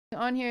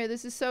on here.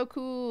 This is so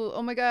cool.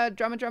 Oh my god,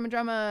 drama, drama,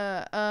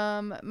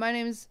 drama. My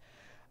name's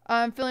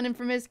I'm filling in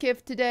for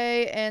Mizkif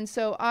today, and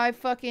so I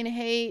fucking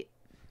hate.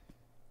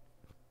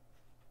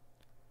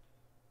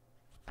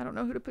 I don't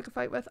know who to pick a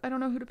fight with. I don't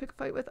know who to pick a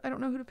fight with. I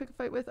don't know who to pick a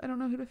fight with. I don't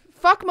know who to.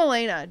 Fuck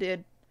Milena,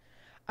 dude.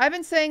 I've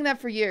been saying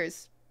that for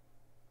years.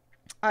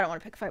 I don't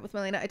want to pick a fight with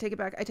Milena. I take it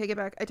back. I take it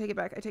back. I take it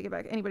back. I take it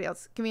back. Anybody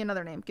else? Give me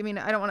another name. Give me.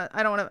 I don't want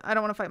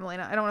to fight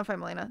Milena. I don't want to fight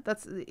Milena.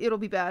 It'll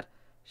be bad.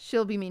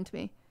 She'll be mean to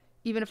me,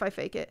 even if I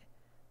fake it.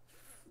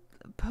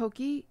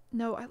 Pokey?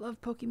 No, I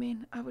love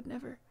Pokimane. I would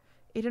never.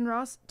 Aiden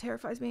Ross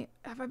terrifies me.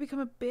 Have I become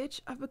a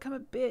bitch? I've become a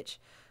bitch.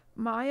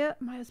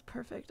 Maya's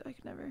perfect. I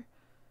could never.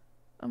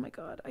 Oh my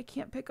god, I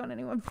can't pick on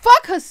anyone.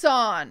 Fuck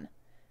Hassan!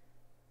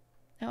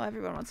 Now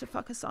everyone wants to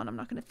fuck Hassan. I'm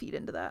not going to feed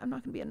into that. I'm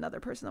not going to be another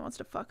person that wants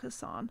to fuck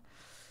Hassan.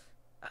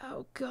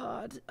 Oh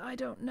god, I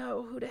don't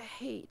know who to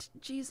hate.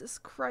 Jesus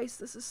Christ,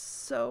 this is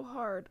so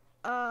hard.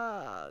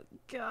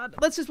 God.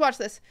 Let's just watch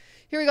this.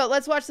 Here we go.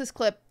 Let's watch this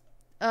clip.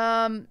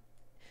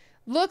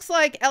 Looks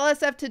like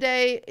LSF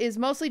today is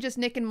mostly just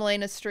Nick and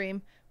Milena's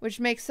stream, which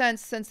makes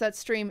sense since that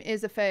stream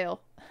is a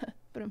fail.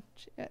 But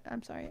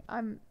I'm sorry.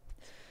 I'm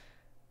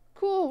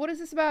cool. What is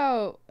this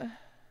about?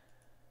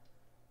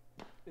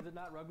 Is it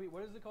not rugby?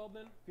 What is it called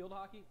then? Field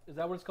hockey? Is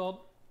that what it's called?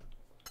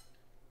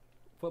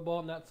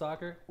 Football, not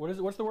soccer. What is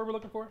it? What's the word we're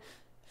looking for?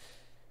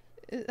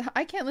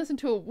 I can't listen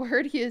to a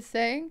word he is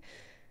saying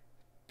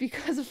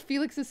because of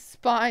Felix's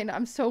spine.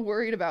 I'm so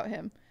worried about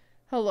him.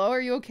 Hello,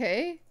 are you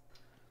okay?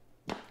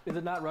 Is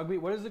it not rugby?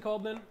 What is it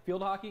called then?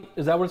 Field hockey?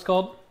 Is that what it's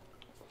called?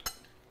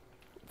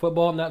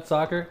 Football, not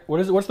soccer. What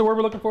is it? What's the word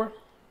we're looking for?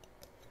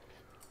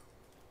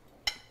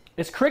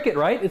 It's cricket,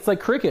 right? It's like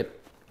cricket.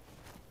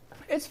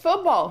 It's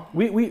football.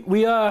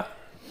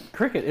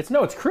 Cricket.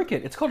 It's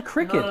cricket. It's called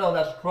cricket. No,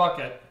 that's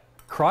croquet.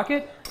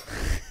 Crockett?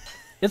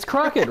 It's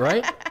croquet,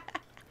 right?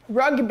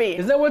 Rugby.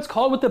 Is that what it's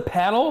called with the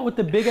paddle? With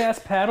the big ass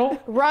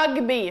paddle?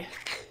 Rugby.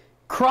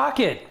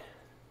 Crockett.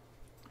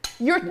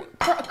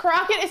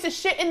 Crockett is the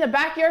shit in the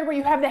backyard where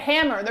you have the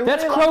hammer.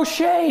 That's really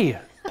crochet.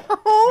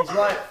 He's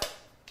right.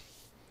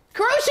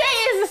 Crochet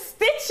is the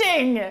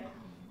stitching.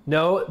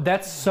 No,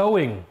 that's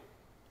sewing.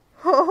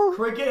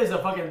 Cricket is a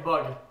fucking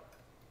bug.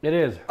 It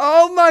is.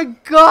 Oh my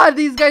god,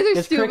 these guys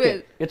are stupid.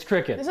 Cricket. It's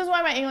cricket. This is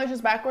why my English is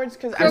backwards,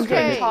 because I was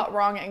getting taught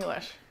wrong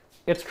English.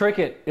 It's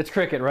cricket. It's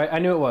cricket, right? I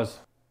knew it was.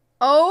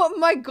 Oh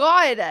my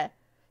god.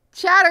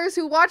 Chatters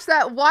who watch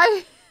that,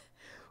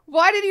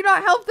 why did you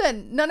not help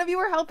them? None of you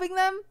were helping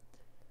them?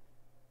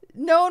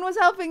 No one was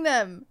helping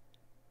them.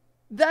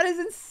 That is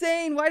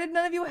insane. Why did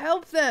none of you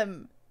help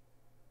them?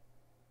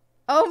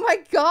 Oh my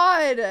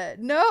god.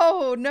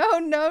 No, no,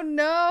 no,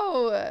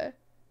 no.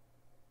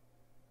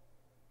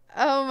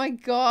 Oh my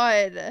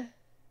god.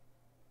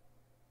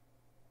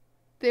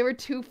 They were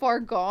too far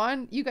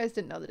gone? You guys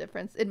didn't know the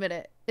difference. Admit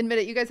it. Admit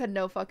it. You guys had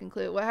no fucking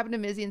clue. What happened to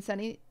Mizzy and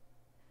Sunny?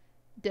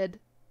 Did.